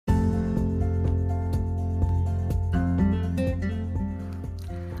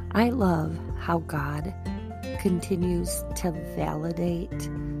I love how God continues to validate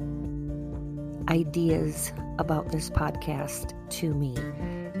ideas about this podcast to me.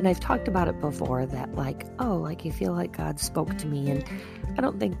 And I've talked about it before that you feel like God spoke to me. And I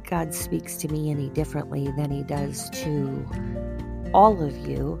don't think God speaks to me any differently than he does to all of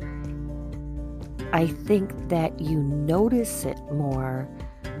you. I think that you notice it more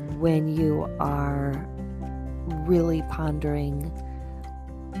when you are really pondering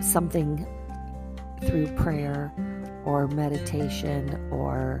something through prayer or meditation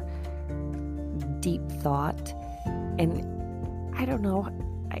or deep thought. And I don't know,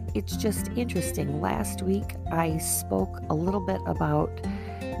 it's just interesting. Last week I spoke a little bit about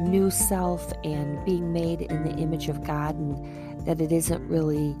new self and being made in the image of God, and that it isn't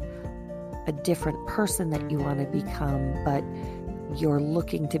really a different person that you want to become, but you're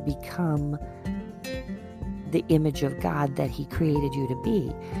looking to become the image of God that he created you to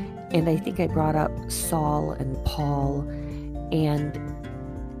be. And I think I brought up Saul and Paul, and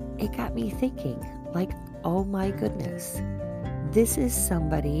it got me thinking, oh my goodness, this is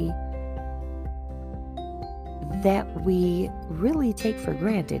somebody that we really take for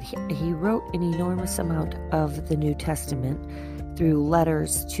granted. He wrote an enormous amount of the New Testament through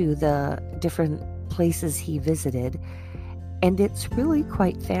letters to the different places he visited. And it's really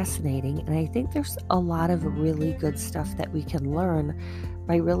quite fascinating. And I think there's a lot of really good stuff that we can learn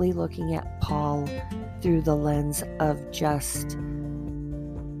by really looking at Paul through the lens of just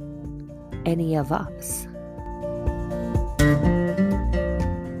any of us.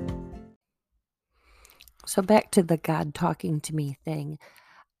 So back to the God talking to me thing.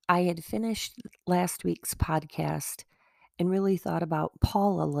 I had finished last week's podcast and really thought about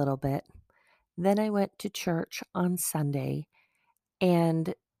Paul a little bit. Then I went to church on Sunday,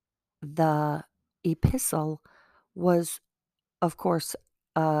 and the epistle was, of course,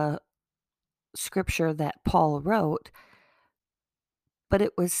 a scripture that Paul wrote, but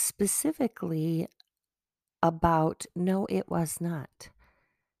it was specifically no, it was not.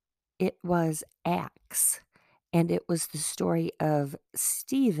 It was Acts, and it was the story of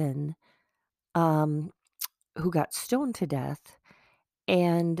Stephen, who got stoned to death,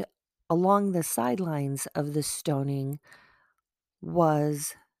 and along the sidelines of the stoning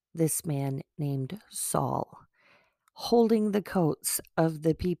was this man named Saul, holding the coats of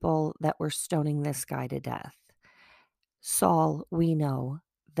the people that were stoning this guy to death. Saul, we know,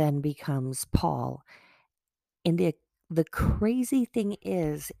 then becomes Paul. And the crazy thing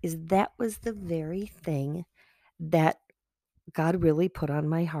is that was the very thing that God really put on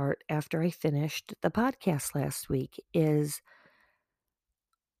my heart after I finished the podcast last week is,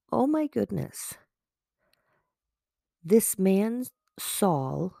 oh my goodness, this man,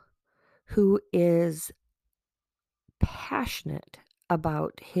 Saul, who is passionate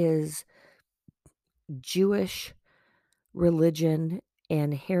about his Jewish religion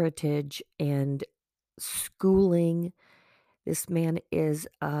and heritage and schooling. This man is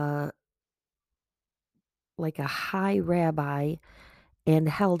like a high rabbi and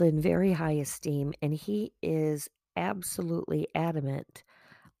held in very high esteem, and he is absolutely adamant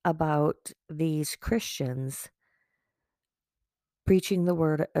about these Christians preaching the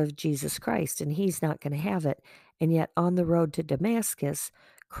word of Jesus Christ, and he's not going to have it. And yet on the road to Damascus,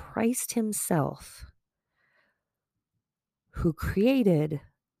 Christ himself, who created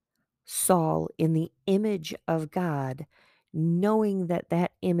Saul in the image of God, knowing that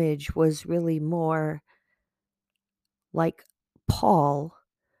that image was really more like Paul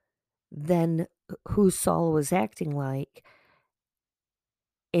than who Saul was acting like.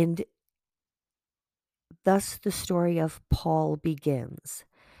 And thus the story of Paul begins.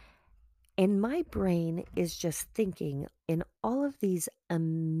 And my brain is just thinking in all of these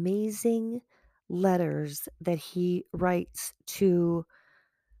amazing letters that he writes to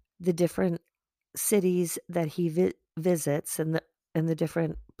the different cities that he visits and the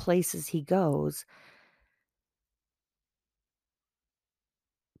different places he goes.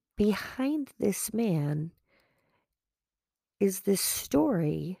 Behind this man is this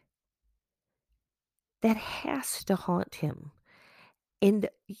story that has to haunt him. And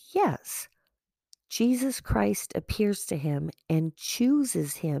yes, Jesus Christ appears to him and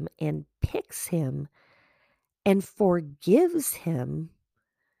chooses him and picks him and forgives him.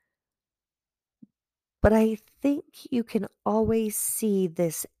 But I think you can always see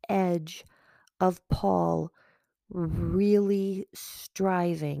this edge of Paul really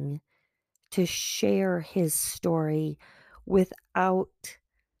striving to share his story without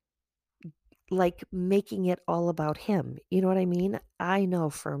making it all about him. You know what I mean? I know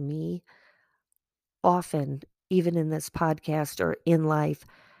for me, often, even in this podcast or in life,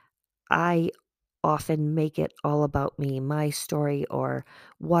 I often make it all about me, my story, or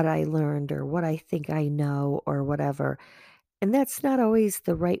what I learned, or what I think I know, or whatever. And that's not always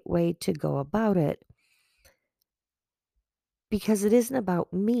the right way to go about it because it isn't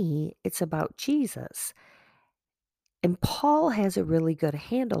about me, it's about Jesus. And Paul has a really good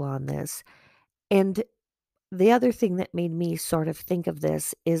handle on this. And the other thing that made me sort of think of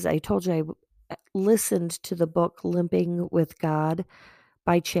this is I told you listened to the book Limping with God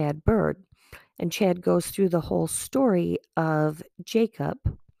by Chad Bird. And Chad goes through the whole story of Jacob,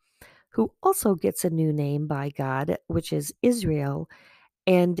 who also gets a new name by God, which is Israel.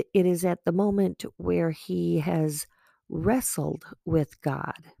 And it is at the moment where he has wrestled with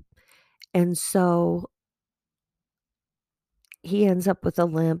God. And so he ends up with a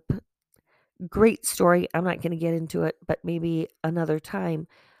limp. Great story. I'm not going to get into it, but maybe another time.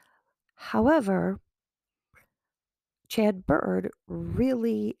 However, Chad Bird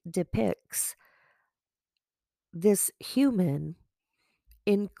really depicts this human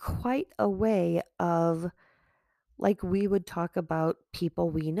in quite a way of like we would talk about people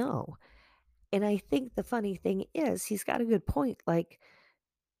we know. And I think the funny thing is, he's got a good point. Like,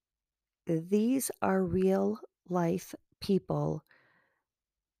 these are real life people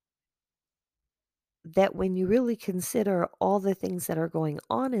that, when you really consider all the things that are going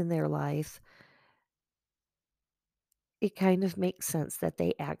on in their life, it kind of makes sense that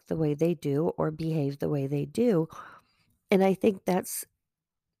they act the way they do or behave the way they do. And I think that's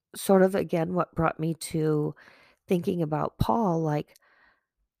sort of, again, what brought me to thinking about Paul. Like,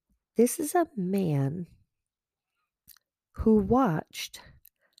 this is a man who watched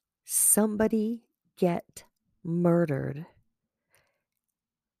somebody get murdered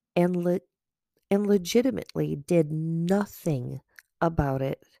and and legitimately did nothing about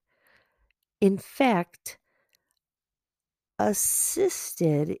it. In fact,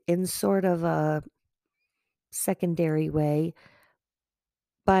 assisted in sort of a secondary way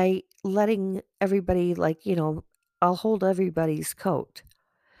by letting everybody, like, I'll hold everybody's coat,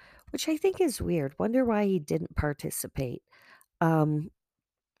 which I think is weird. Wonder why he didn't participate. Um,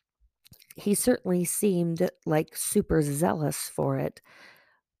 he certainly seemed like super zealous for it,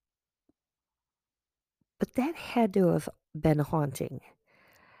 but that had to have been haunting.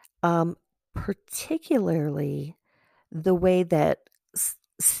 Um, Particularly the way that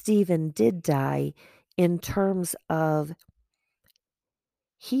Stephen did die, in terms of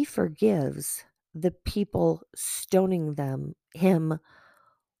he forgives the people stoning him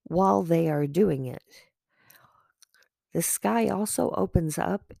while they are doing it. The sky also opens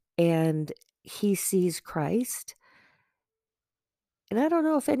up and he sees Christ. And I don't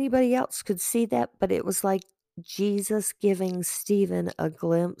know if anybody else could see that, but it was like Jesus giving Stephen a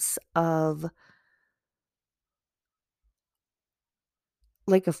glimpse of,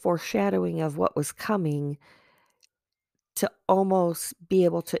 like, a foreshadowing of what was coming, to almost be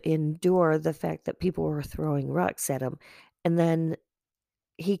able to endure the fact that people were throwing rocks at him. And then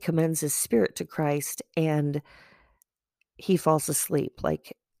he commends his spirit to Christ and he falls asleep.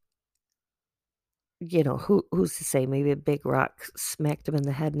 Like, who's to say? Maybe a big rock smacked him in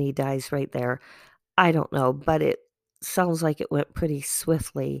the head and he dies right there. I don't know, but it sounds like it went pretty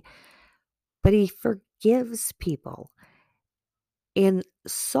swiftly. But he forgives people. And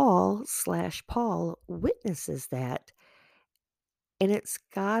Saul/Paul witnesses that. And it's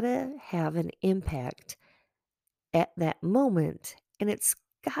got to have an impact at that moment. And it's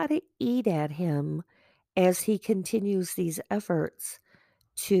got to eat at him as he continues these efforts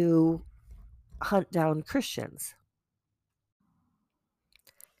to hunt down Christians.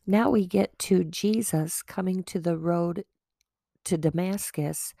 Now we get to Jesus coming to the road to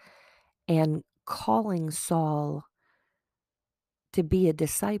Damascus and calling Saul to be a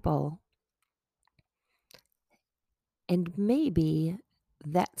disciple. And maybe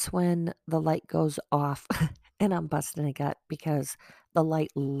that's when the light goes off. And I'm busting a gut because the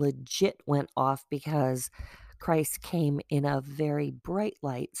light legit went off because Christ came in a very bright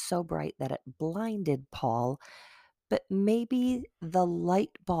light, so bright that it blinded Paul. But maybe the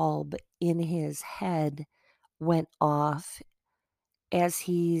light bulb in his head went off as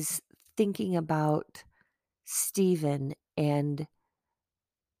he's thinking about Stephen and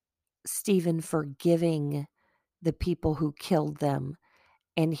Stephen forgiving the people who killed them.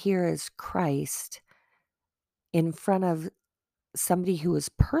 And here is Christ in front of somebody who is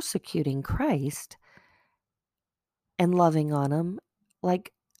persecuting Christ and loving on him.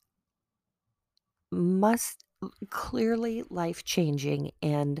 Like, must clearly life changing.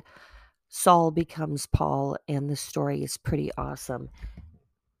 And Saul becomes Paul, and the story is pretty awesome.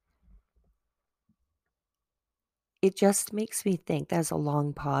 It just makes me think. That's a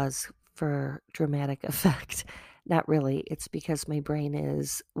long pause for dramatic effect. Not really. It's because my brain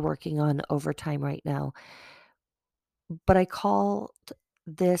is working on overtime right now. But I called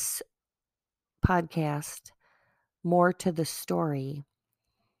this podcast More to the Story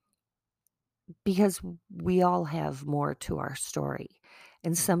because we all have more to our story.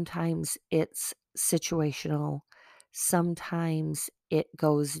 And sometimes it's situational, sometimes it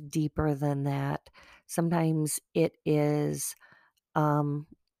goes deeper than that. Sometimes it is, um,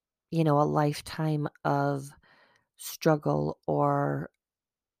 a lifetime of struggle or,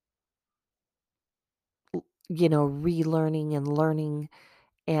 relearning and learning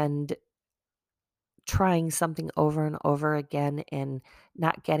and trying something over and over again and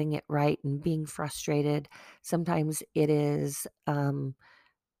not getting it right and being frustrated. Sometimes it is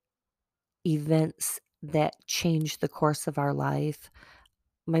events that change the course of our life.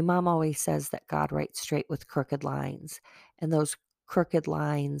 My mom always says that God writes straight with crooked lines, and those crooked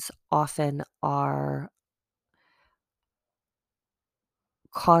lines often are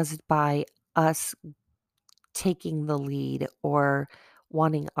caused by us taking the lead or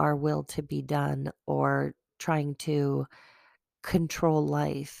wanting our will to be done or trying to control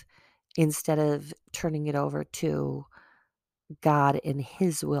life instead of turning it over to God and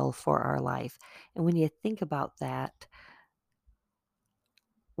His will for our life. And when you think about that,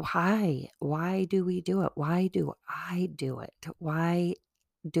 why? Why do we do it? Why do I do it? Why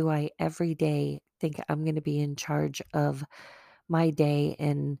do I every day think I'm going to be in charge of my day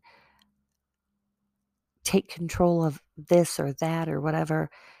and take control of this or that or whatever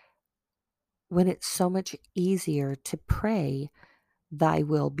when it's so much easier to pray, Thy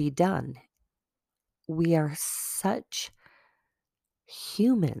will be done? We are such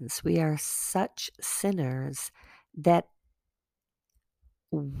humans, we are such sinners that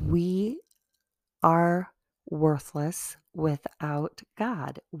we are worthless without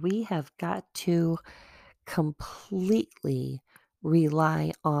God. We have got to completely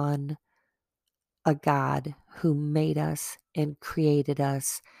rely on a God who made us and created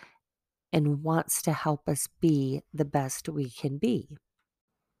us and wants to help us be the best we can be.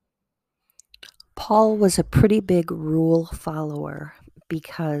 Paul was a pretty big rule follower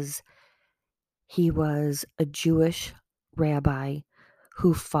because he was a Jewish rabbi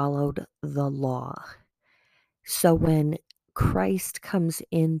who followed the law. So when Christ comes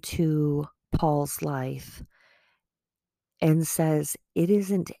into Paul's life and says, "It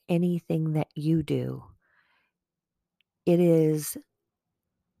isn't anything that you do, it is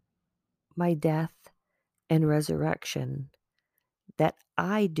my death and resurrection that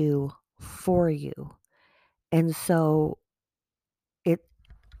I do for you." And so it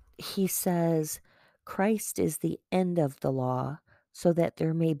he says, Christ is the end of the law so that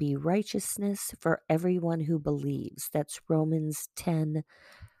there may be righteousness for everyone who believes. That's Romans 10,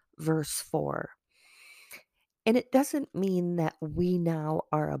 verse 4. And it doesn't mean that we now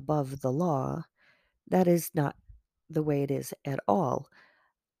are above the law. That is not the way it is at all.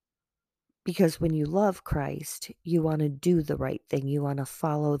 Because when you love Christ, you want to do the right thing. You want to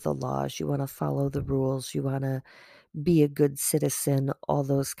follow the laws. You want to follow the rules. You want to be a good citizen, all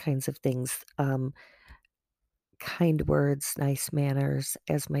those kinds of things. Kind words, nice manners,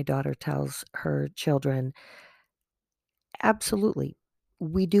 as my daughter tells her children. Absolutely.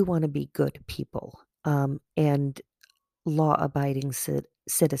 We do want to be good people and law abiding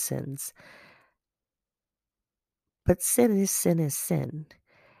citizens. But sin is sin is sin.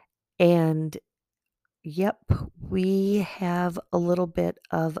 And yep, we have a little bit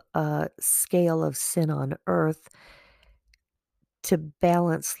of a scale of sin on earth to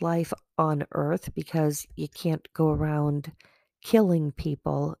balance life on earth because you can't go around killing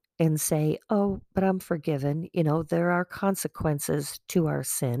people and say, "Oh, but I'm forgiven." There are consequences to our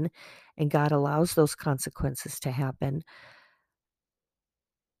sin, and God allows those consequences to happen.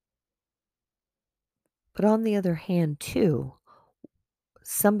 But on the other hand, too,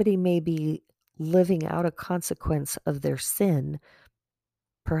 somebody may be living out a consequence of their sin,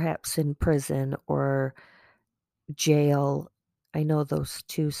 perhaps in prison or jail. I know those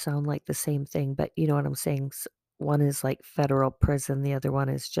two sound like the same thing, but you know what I'm saying? One is like federal prison, the other one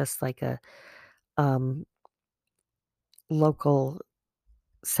is just like a um, local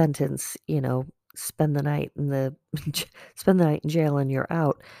sentence, spend the night in the spend the night in jail and you're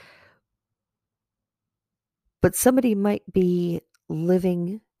out. But somebody might be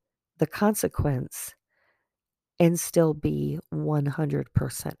living the consequence and still be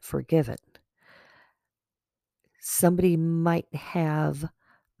 100% forgiven. Somebody might have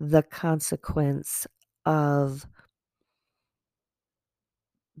the consequence of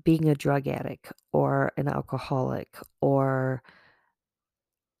being a drug addict or an alcoholic or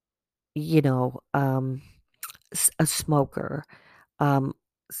you know, a smoker, um,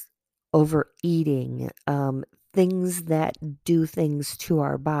 s- overeating, things that do things to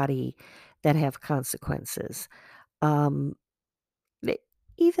our body that have consequences. Um, e-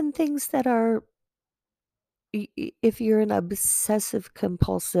 Even things that are, if you're an obsessive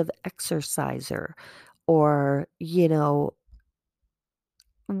compulsive exerciser or,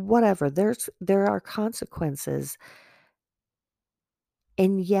 whatever, there are consequences,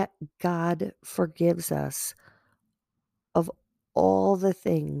 and yet God forgives us of all the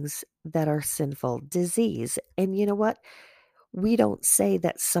things that are sinful, disease. And you know what? We don't say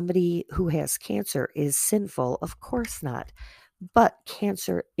that somebody who has cancer is sinful. Of course not. But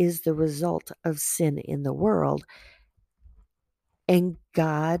cancer is the result of sin in the world. And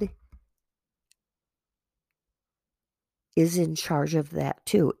God is in charge of that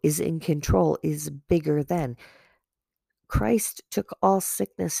too, is in control, is bigger than. Christ took all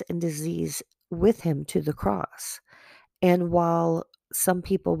sickness and disease with him to the cross. And while some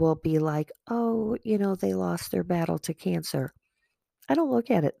people will be like, oh, they lost their battle to cancer, I don't look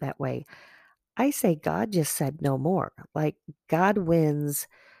at it that way. I say God just said no more. Like, God wins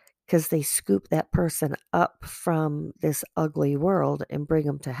because they scoop that person up from this ugly world and bring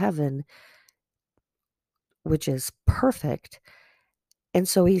them to heaven, which is perfect. And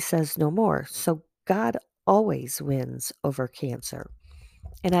so he says no more. So God always wins over cancer.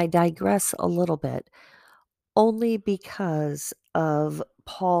 And I digress a little bit only because of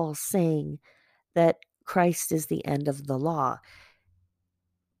Paul saying that Christ is the end of the law,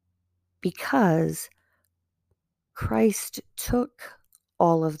 because Christ took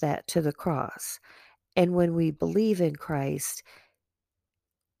all of that to the cross. And when we believe in Christ,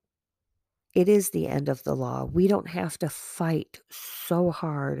 it is the end of the law. We don't have to fight so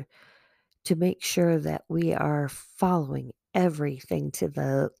hard to make sure that we are following everything to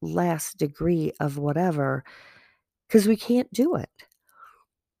the last degree of whatever, because we can't do it.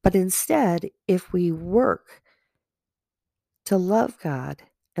 But instead, if we work to love God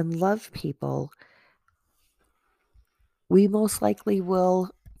and love people, we most likely will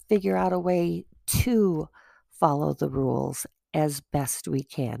figure out a way to follow the rules as best we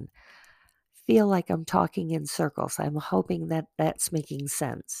can. Feel like I'm talking in circles. I'm hoping that that's making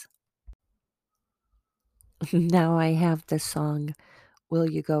sense. Now I have the song Will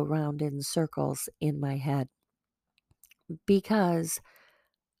You Go Round in Circles in my head because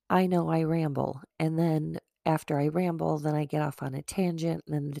I know I ramble. And then after I ramble, then I get off on a tangent.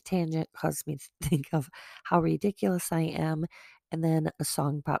 And then the tangent causes me to think of how ridiculous I am. And then a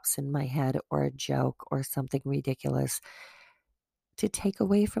song pops in my head or a joke or something ridiculous to take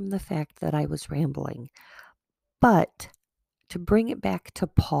away from the fact that I was rambling. But to bring it back to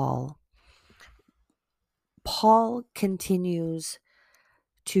Paul, Paul continues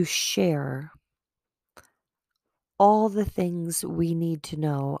to share all the things we need to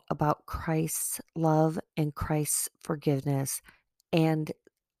know about Christ's love and Christ's forgiveness and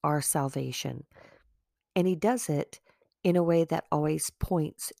our salvation. And he does it in a way that always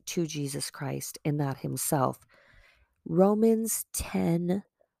points to Jesus Christ and not himself. Romans 10,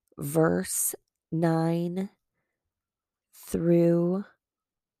 verse 9 through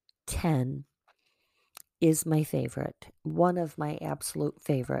 10 is my favorite, one of my absolute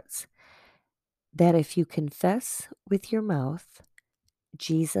favorites. That if you confess with your mouth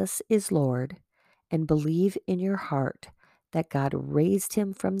Jesus is Lord and believe in your heart that God raised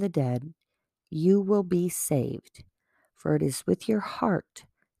him from the dead, you will be saved. For it is with your heart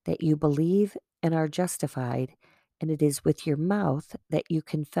that you believe and are justified, and it is with your mouth that you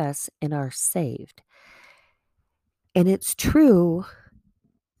confess and are saved. And it's true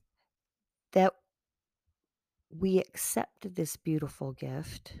that we accept this beautiful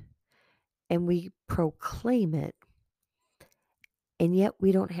gift and we proclaim it, and yet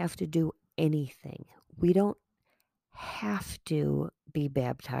we don't have to do anything. We don't have to be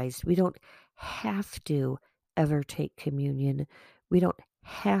baptized. We don't have to ever take communion. We don't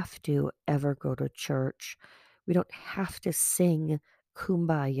have to ever go to church. We don't have to sing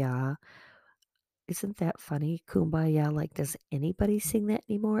Kumbaya. Isn't that funny? Kumbaya. Like, does anybody sing that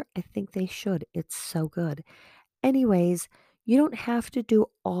anymore? I think they should. It's so good. Anyways, you don't have to do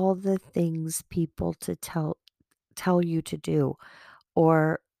all the things people to tell you to do,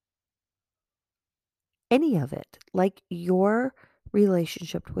 or any of it. Like, your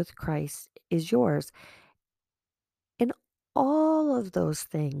relationship with Christ is yours. And all of those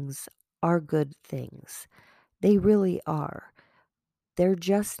things are good things. They really are. They're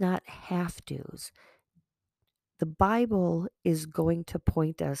just not have tos. The Bible is going to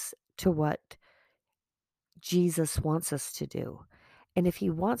point us to what Jesus wants us to do. And if he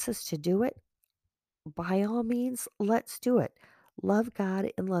wants us to do it, by all means, let's do it. Love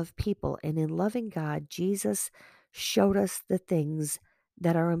God and love people. And in loving God, Jesus showed us the things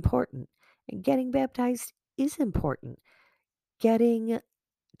that are important. And getting baptized is important. Taking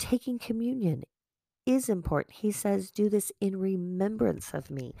communion is important. He says, do this in remembrance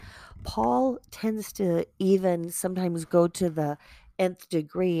of me. Paul tends to even sometimes go to the nth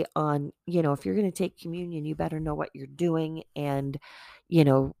degree on, if you're going to take communion, you better know what you're doing. And, you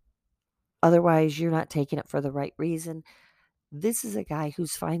know, otherwise you're not taking it for the right reason. This is a guy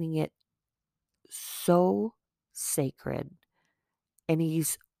who's finding it so sacred, and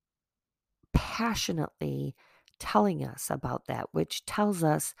he's passionately telling us about that, which tells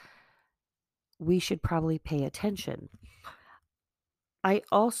us we should probably pay attention. I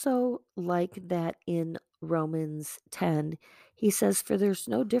also like that in Romans 10, he says, "For there's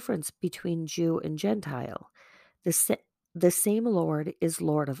no difference between Jew and Gentile. The, sa- the same Lord is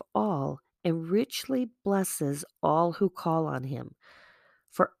Lord of all and richly blesses all who call on him.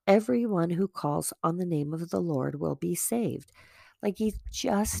 For everyone who calls on the name of the Lord will be saved." Like he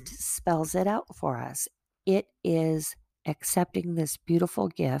just spells it out for us. It is accepting this beautiful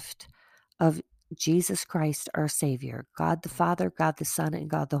gift of Jesus Christ, our Savior, God the Father, God the Son, and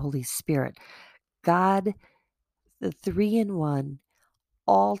God the Holy Spirit. God, the three in one,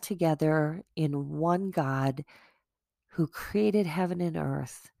 all together in one God who created heaven and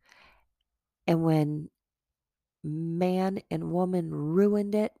earth. And when man and woman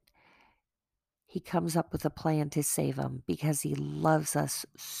ruined it, he comes up with a plan to save them because he loves us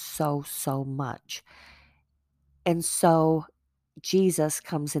so, so much. And so Jesus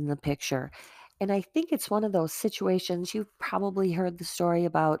comes in the picture. And I think it's one of those situations, you've probably heard the story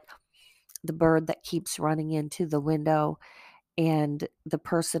about the bird that keeps running into the window. And the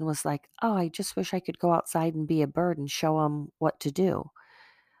person was like, "Oh, I just wish I could go outside and be a bird and show him what to do."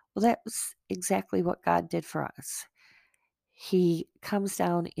 Well, that was exactly what God did for us. He comes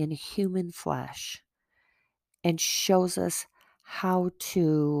down in human flesh and shows us how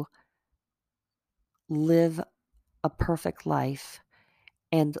to live a perfect life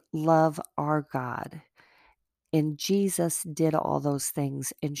and love our God. And Jesus did all those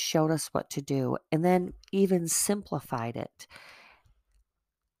things and showed us what to do, and then even simplified it.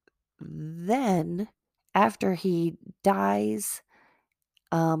 Then, after he dies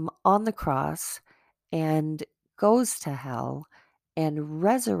on the cross and goes to hell and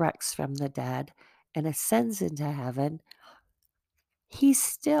resurrects from the dead and ascends into heaven, he's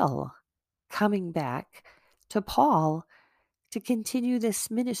still coming back to Paul to continue this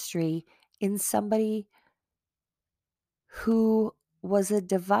ministry in somebody who was a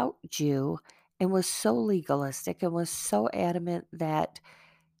devout Jew and was so legalistic and was so adamant that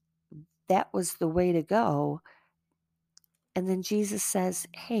that was the way to go. And then Jesus says,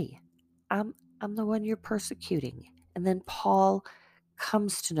 "Hey, I'm the one you're persecuting." And then Paul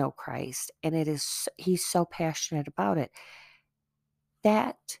comes to know Christ, and he's so passionate about it.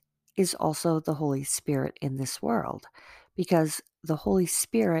 That is also the Holy Spirit in this world, because the Holy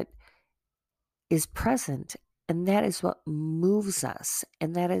Spirit is present, and that is what moves us,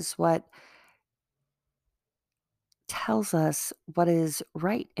 and that is what tells us what is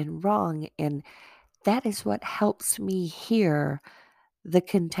right and wrong, and that is what helps me hear the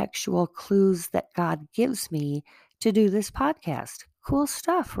contextual clues that God gives me to do this podcast. Cool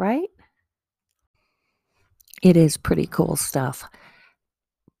stuff, right? It is pretty cool stuff.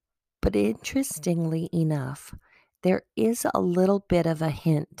 But interestingly enough, there is a little bit of a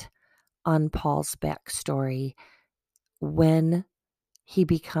hint on Paul's backstory when he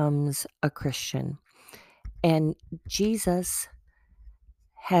becomes a Christian. And Jesus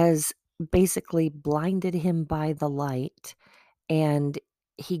has basically blinded him by the light, and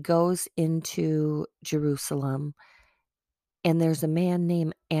he goes into Jerusalem, and there's a man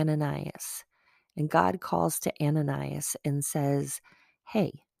named Ananias. And God calls to Ananias and says,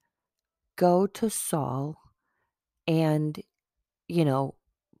 "Hey, go to Saul and, you know,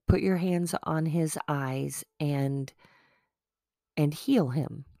 put your hands on his eyes and heal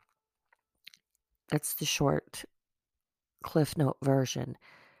him." That's the short Cliff Note version.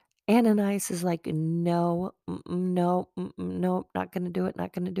 Ananias is like, "No, no, no, not going to do it,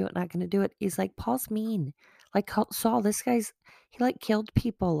 not going to do it, not going to do it." He's like, "Paul's mean. Like Saul, he like killed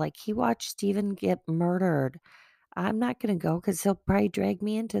people. Like he watched Stephen get murdered. I'm not going to go because he'll probably drag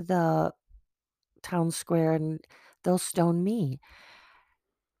me into the town square and they'll stone me."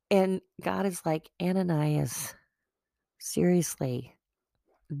 And God is like, "Ananias, seriously,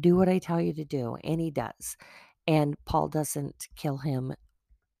 do what I tell you to do." And he does. And Paul doesn't kill him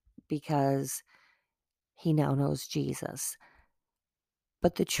because he now knows Jesus.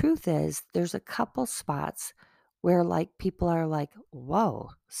 But the truth is, there's a couple spots where like people are like, whoa,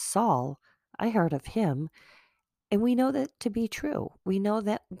 Saul, I heard of him. And we know that to be true. We know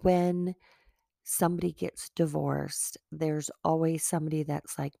that when somebody gets divorced, there's always somebody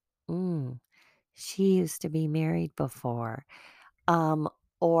that's like, mm, she used to be married before. Um,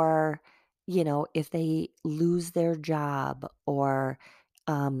 or, if they lose their job, or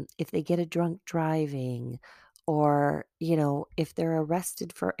if they get a drunk driving, or, if they're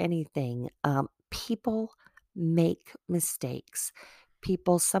arrested for anything, people make mistakes.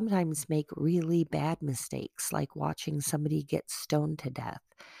 People sometimes make really bad mistakes, like watching somebody get stoned to death.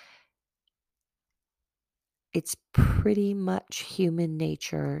 It's pretty much human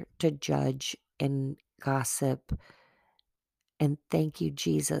nature to judge and gossip. And thank you,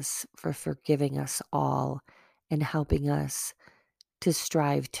 Jesus, for forgiving us all and helping us to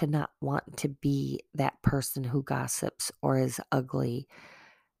strive to not want to be that person who gossips or is ugly.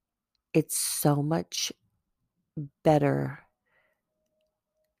 It's so much better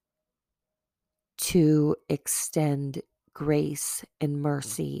to extend grace and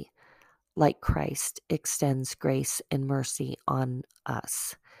mercy like Christ extends grace and mercy on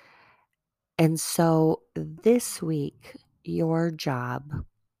us. And so this week, your job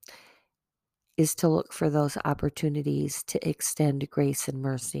is to look for those opportunities to extend grace and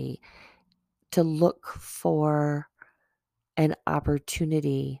mercy, to look for an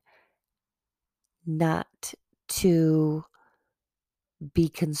opportunity not to be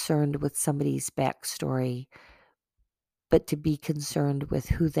concerned with somebody's backstory, but to be concerned with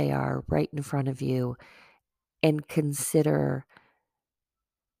who they are right in front of you and consider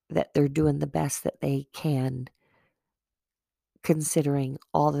that they're doing the best that they can, considering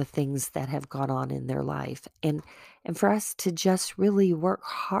all the things that have gone on in their life. And for us to just really work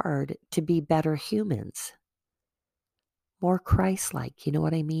hard to be better humans, more Christ-like, you know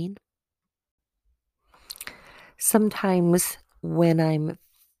what I mean? Sometimes when I'm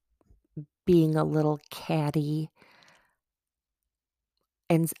being a little catty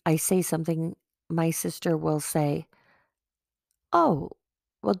and I say something, my sister will say, "Oh,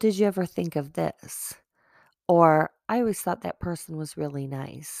 well, did you ever think of this?" Or, "I always thought that person was really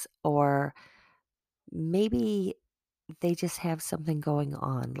nice." Or, maybe they just have something going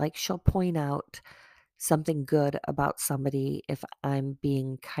on. Like, she'll point out something good about somebody if I'm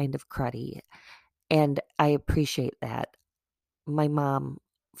being kind of cruddy, and I appreciate that. My mom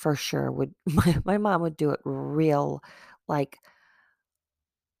for sure would my mom would do it real like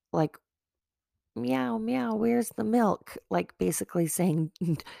like meow meow, where's the milk, like basically saying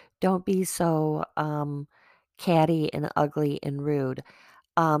don't be so catty and ugly and rude.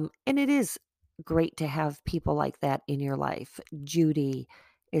 And it is great to have people like that in your life. Judy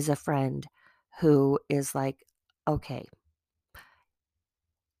is a friend who is like, okay,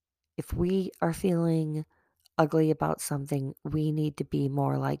 if we are feeling ugly about something, we need to be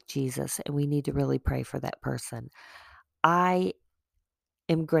more like Jesus and we need to really pray for that person. I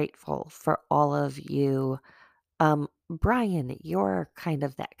am grateful for all of you. Brian, you're kind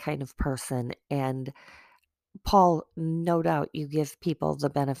of that kind of person. And Paul, no doubt you give people the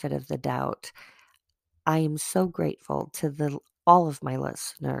benefit of the doubt. I am so grateful to all of my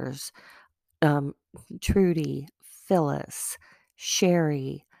listeners. Um, Trudy, Phyllis,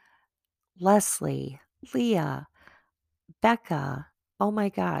 Sherry, Leslie, Leah, Becca. Oh my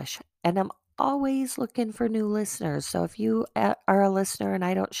gosh. And I'm always looking for new listeners. So if you are a listener and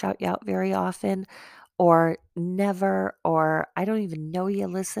I don't shout you out very often, or never, or I don't even know you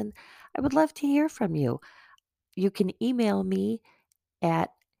listen, I would love to hear from you. You can email me at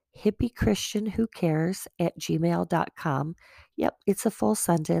hippie.christian.who cares@gmail.com. Yep, it's a full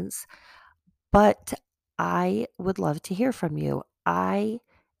sentence, but I would love to hear from you. I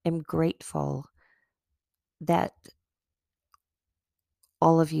am grateful that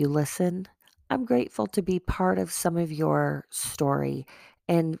all of you listen. I'm grateful to be part of some of your story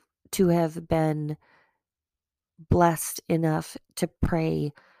and to have been blessed enough to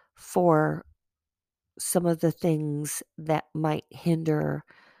pray for some of the things that might hinder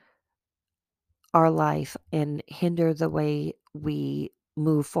our life and hinder the way we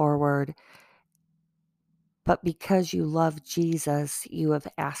move forward. But because you love Jesus, you have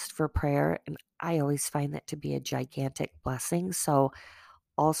asked for prayer. And I always find that to be a gigantic blessing. So,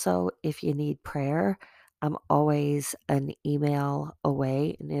 also, if you need prayer, I'm always an email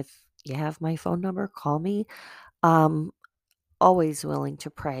away. And if you have my phone number, call me. Um, Always willing to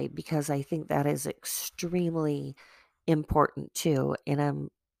pray because I think that is extremely important too. And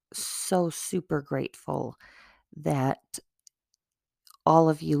I'm so super grateful that all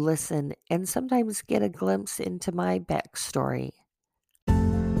of you listen and sometimes get a glimpse into my backstory.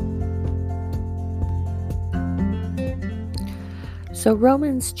 So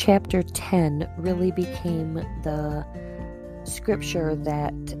Romans chapter 10 really became the scripture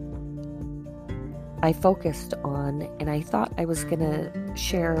that I focused on, and I thought I was going to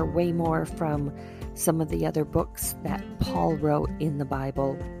share way more from some of the other books that Paul wrote in the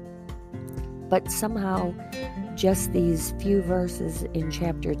Bible. But somehow, just these few verses in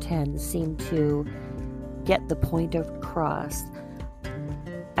chapter 10 seem to get the point across.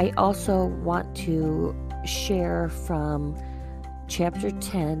 I also want to share from chapter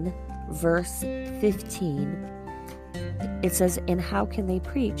 10, verse 15. It says, "And how can they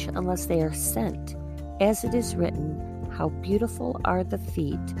preach unless they are sent? As it is written, how beautiful are the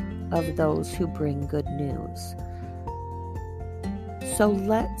feet of those who bring good news." So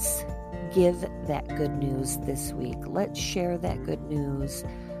let's give that good news this week. Let's share that good news,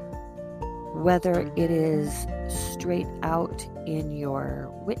 whether it is straight out in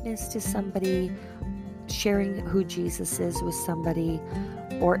your witness to somebody, sharing who Jesus is with somebody,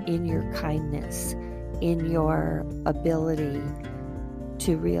 or in your kindness, in your ability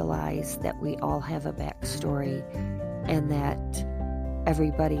to realize that we all have a backstory and that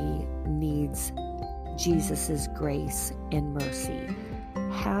everybody needs Jesus' grace and mercy.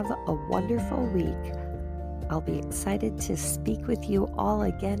 Have a wonderful week. I'll be excited to speak with you all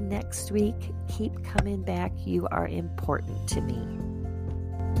again next week. Keep coming back. You are important to me.